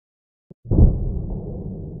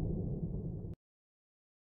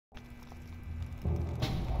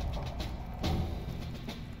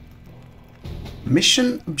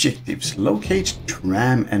Mission objectives. Locate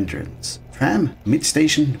tram entrance. Tram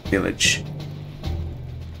mid-station village.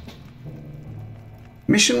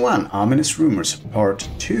 Mission 1. Ominous Rumors. Part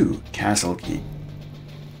 2. Castle Key.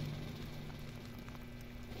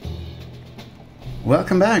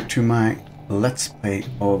 Welcome back to my Let's Play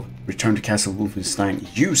of Return to Castle Wolfenstein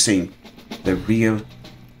using the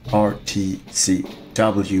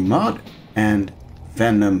RealRTCW mod and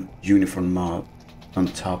Venom uniform mod on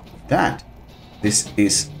top of that. This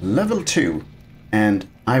is level 2 and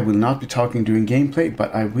I will not be talking during gameplay,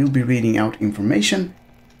 but I will be reading out information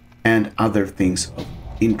and other things of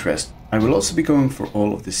interest. I will also be going for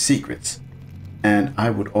all of the secrets, and I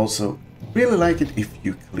would also really like it if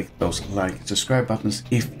you click those like and subscribe buttons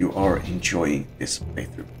if you are enjoying this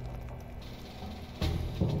playthrough.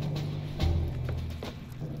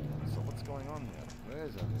 So what's going on here? Where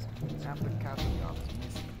is everything? Half the castle guard is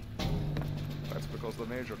missing. That's because the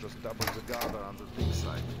major just doubled the guard on the big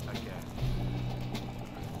side again.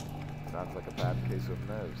 Sounds like a bad case of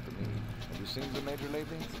nerves to me. Have you seen the major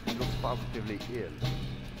lately? He looks positively ill.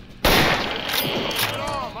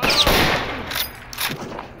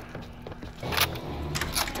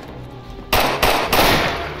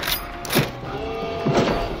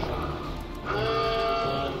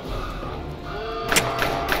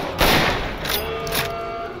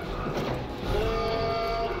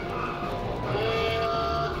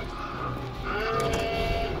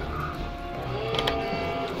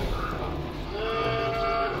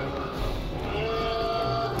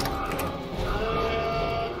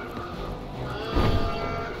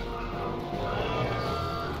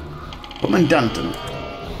 Commandanten.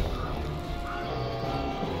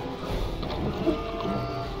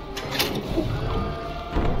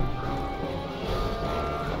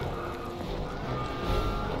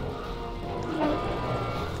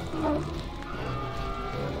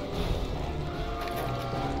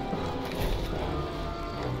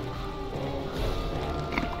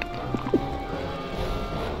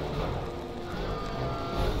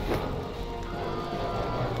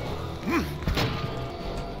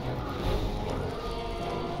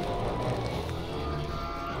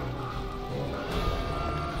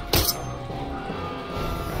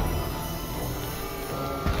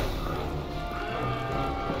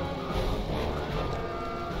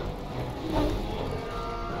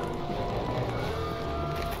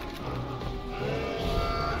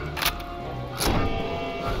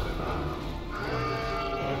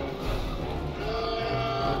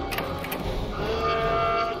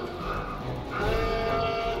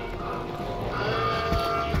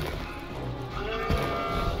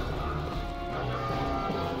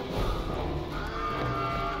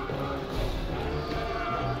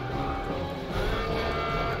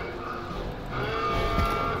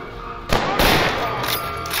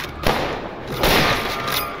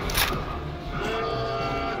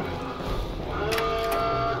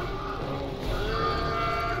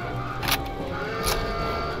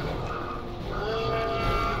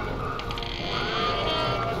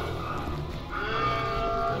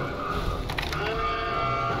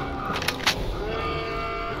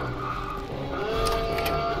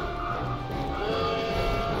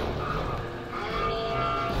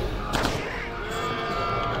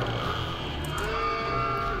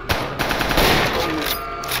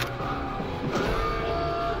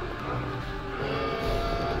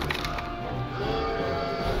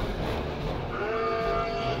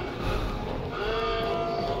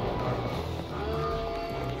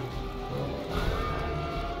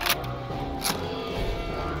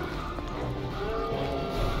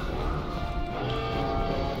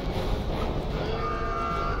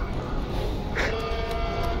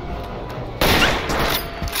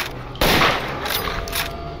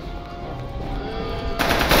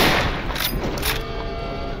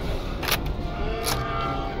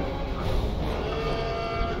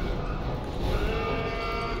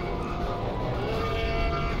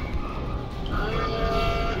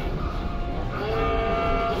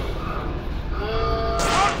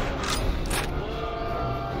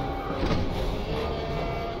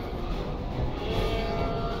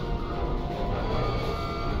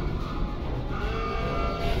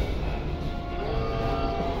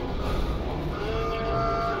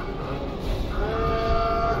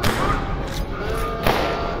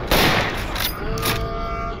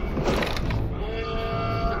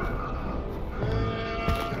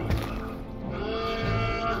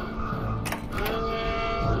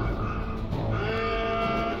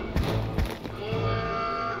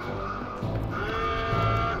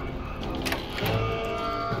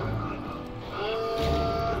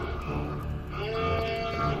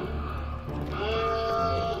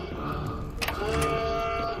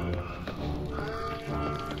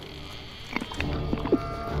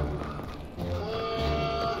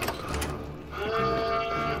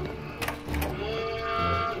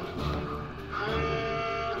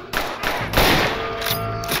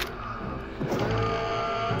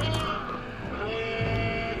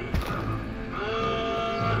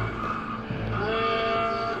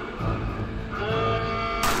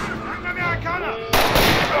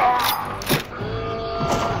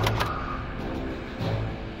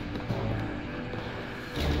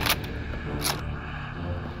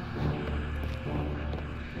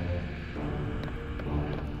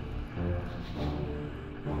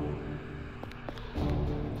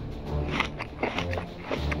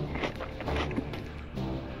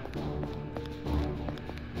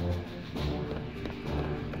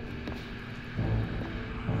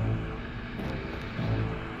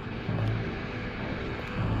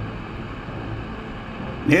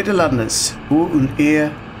 Nederlanders, wo und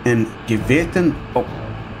er en gewährten och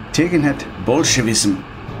tegenhet Bolschewism,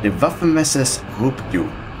 de Waffenmessers Rupju.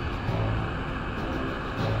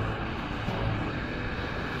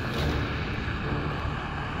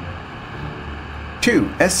 2.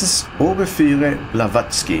 SS Oberführer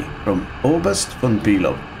Blavatsky from Oberst von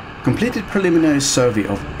Bülow. Completed preliminary survey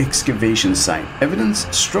of excavation site. Evidence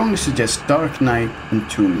strongly suggests dark night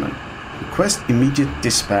entombment. Request immediate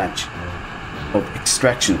dispatch of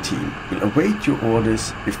extraction team. Will await your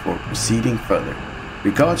orders before proceeding further.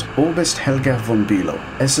 Regards, Oberst Helga von Bülow,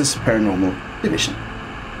 SS Paranormal Division.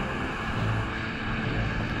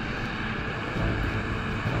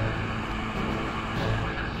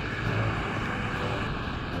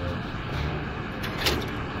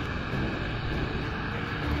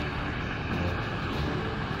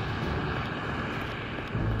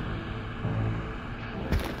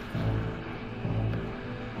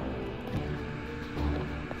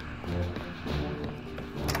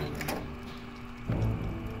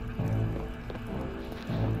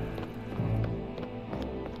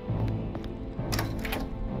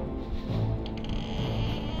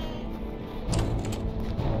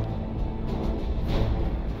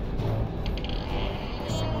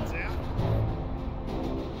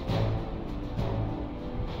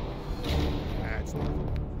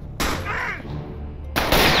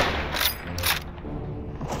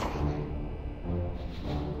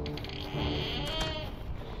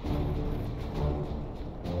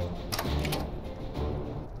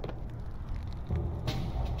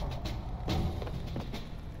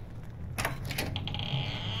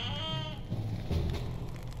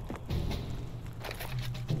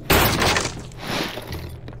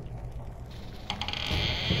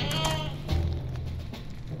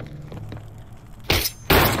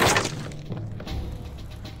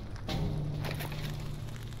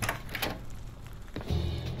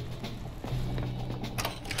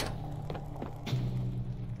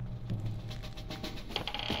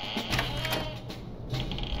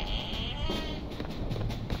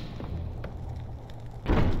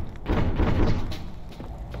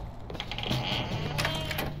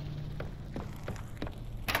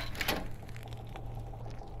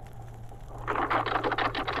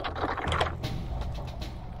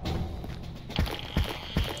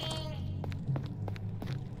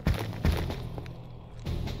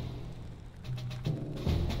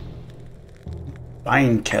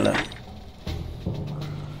 Weinkeller.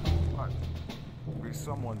 Will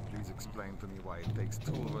someone please explain to me why it takes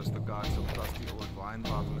two of us to guard some dusty old wine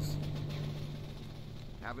bottles?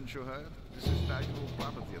 Haven't you heard? This is valuable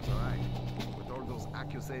property of the Reich. With all those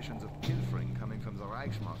accusations of pilfering coming from the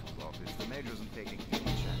Reichsmarshal's office, the Major isn't taking any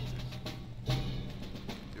chances. Do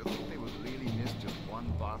you think they would really miss just one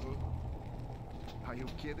bottle? Are you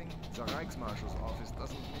kidding? The Reichsmarshal's office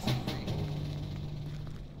doesn't miss a thing.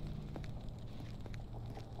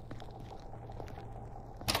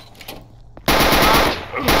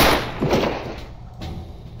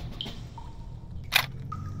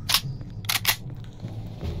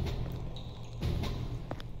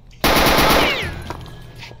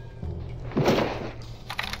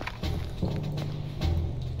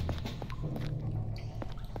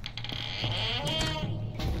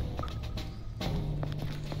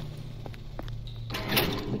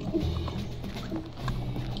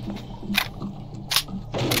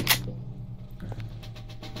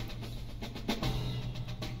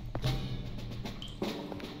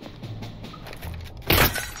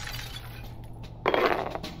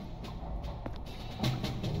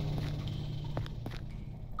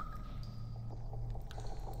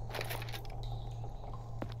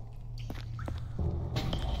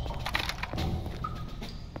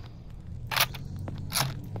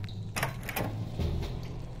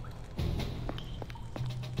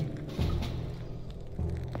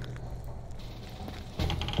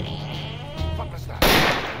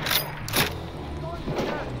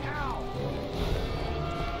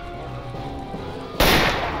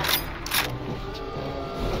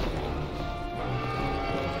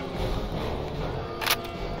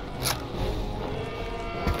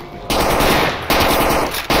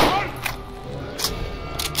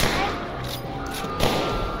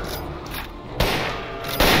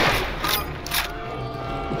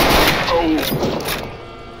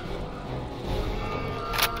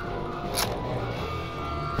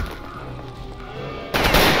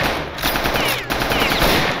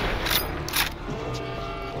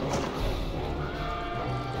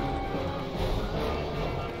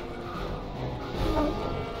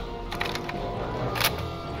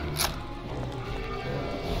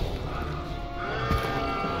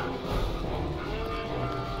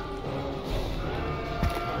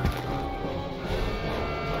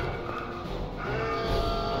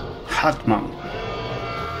 Hartmann.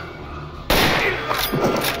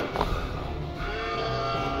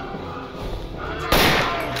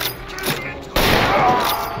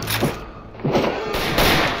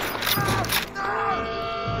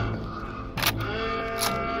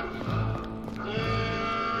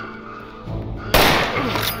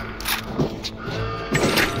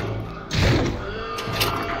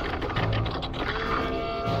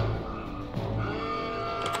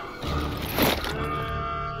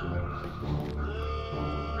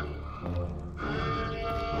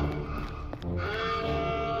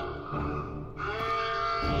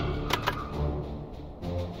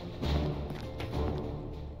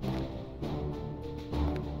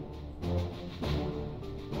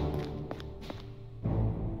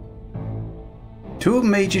 To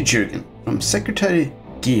Major Jürgen, from Secretary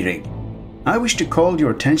Gierig, I wish to call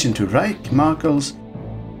your attention to Reichsmarschall's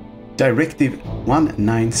Directive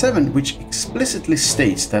 197, which explicitly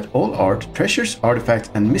states that all art, treasures,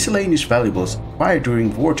 artifacts, and miscellaneous valuables acquired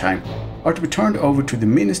during wartime are to be turned over to the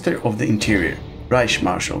Minister of the Interior,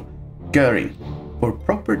 Reichsmarschall Göring, for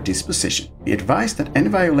proper disposition. Be advised that any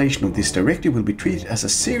violation of this directive will be treated as a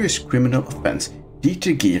serious criminal offense.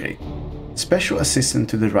 Dieter Gierig, Special Assistant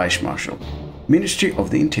to the Reichsmarschall, Ministry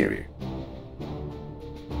of the Interior.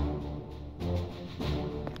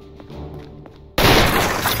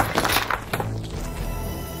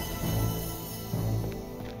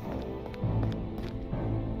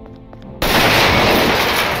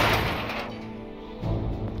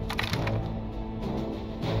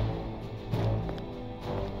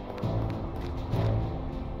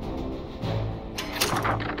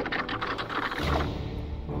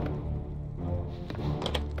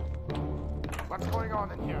 What's going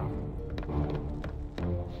on in here?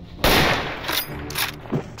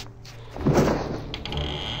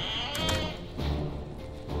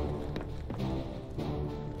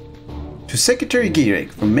 To Secretary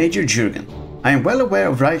Gierig from Major Jürgen, I am well aware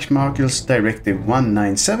of Reichsmarschall's Directive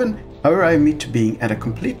 197, however I admit to being at a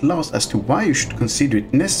complete loss as to why you should consider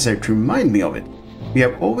it necessary to remind me of it. We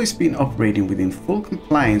have always been operating within full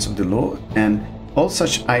compliance of the law, and all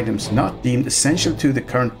such items not deemed essential to the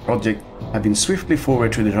current project have been swiftly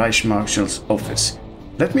forwarded to the Reichsmarschall's office.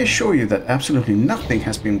 Let me assure you that absolutely nothing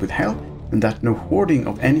has been withheld and that no hoarding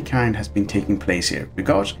of any kind has been taking place here.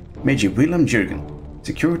 Regards, Major Wilhelm Jürgen,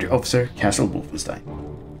 Security Officer, Castle Wolfenstein.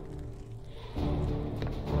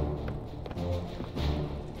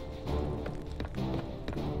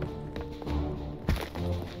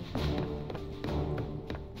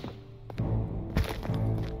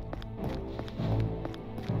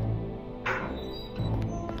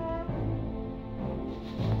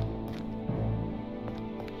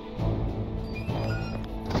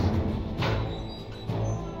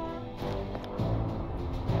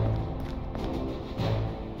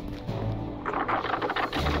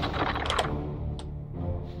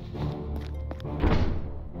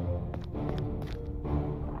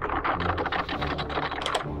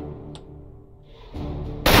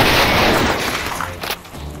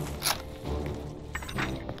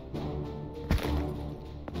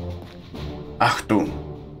 Achtung!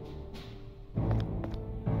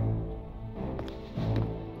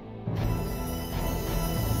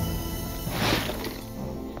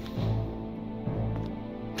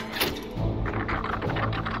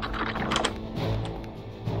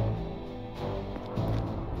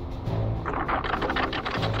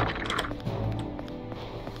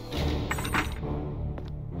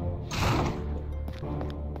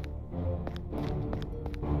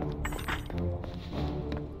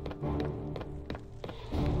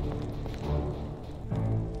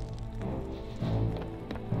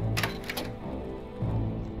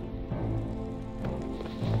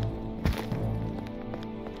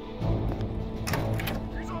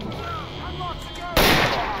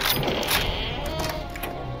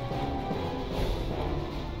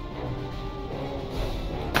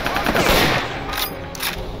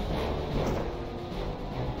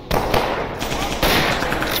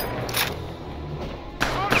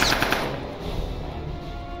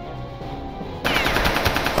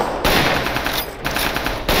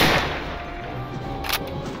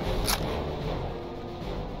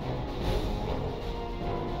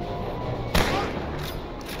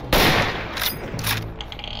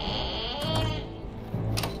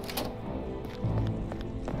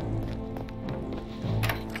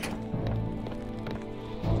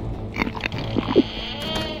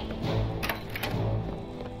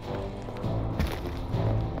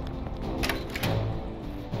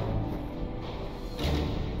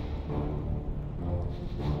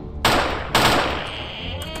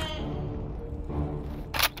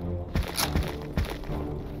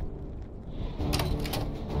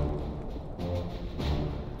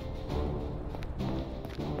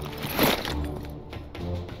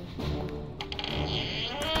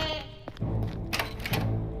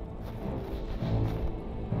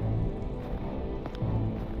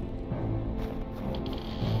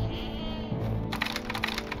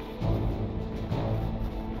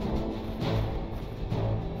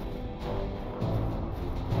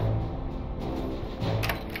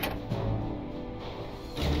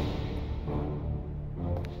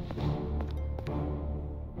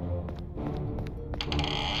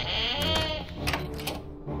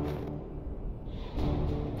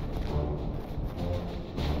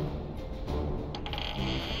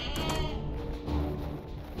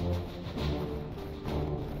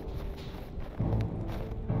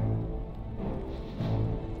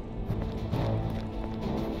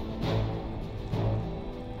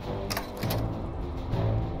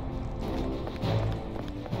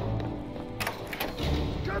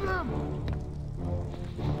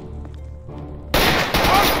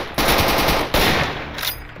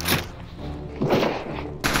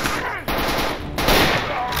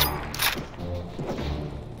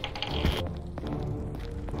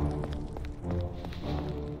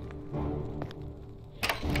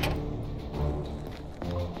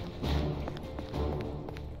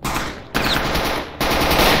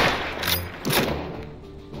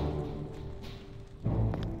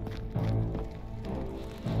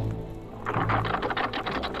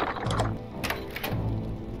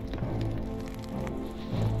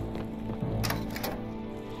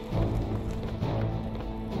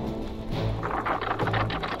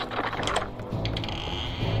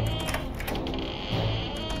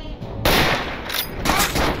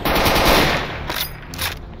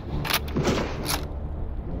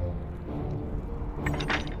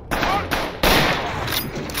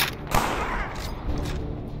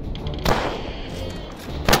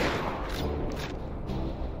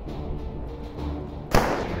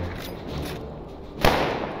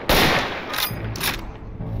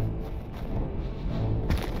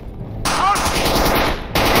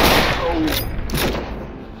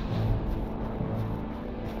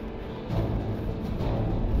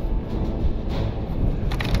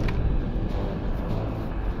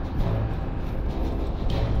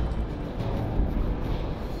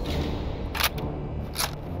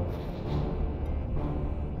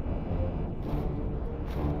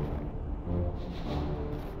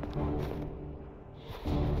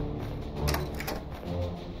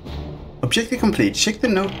 Objective complete. Check the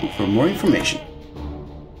notebook for more information.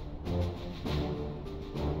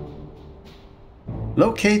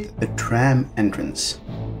 Locate the tram entrance.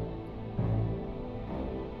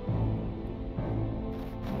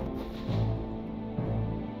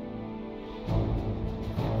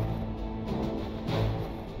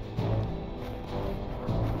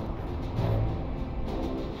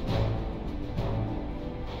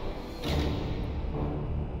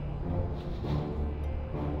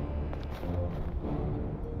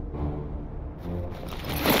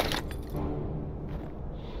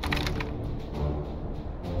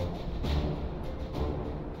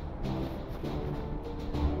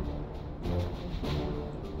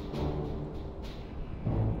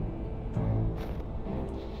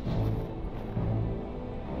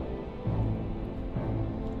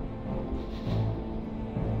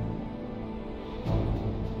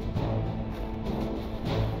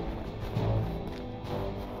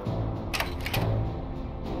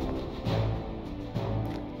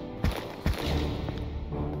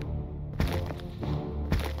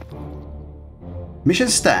 Mission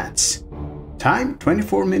stats. Time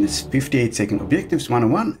 24 minutes 58 seconds. Objectives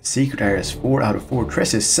 101. Secret areas 4 out of 4.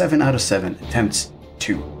 Traces 7 out of 7. Attempts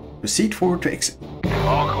 2. Proceed forward to exit.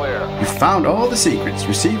 All clear. You found all the secrets.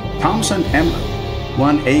 Receive Thompson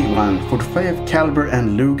M1A1 45 caliber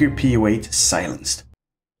and Luger PO8 silenced.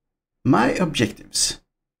 My objectives.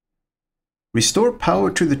 Restore power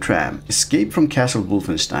to the tram. Escape from Castle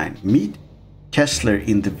Wolfenstein. Meet Kessler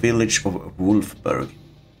in the village of Wolfburg.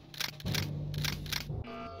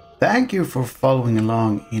 Thank you for following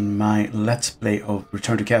along in my Let's Play of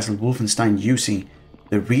Return to Castle Wolfenstein using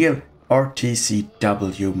the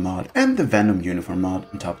RealRTCW mod and the Venom uniform mod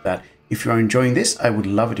on top of that. If you are enjoying this, I would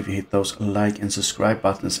love it if you hit those like and subscribe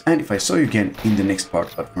buttons, and if I saw you again in the next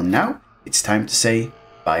part. But for now, it's time to say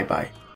bye-bye.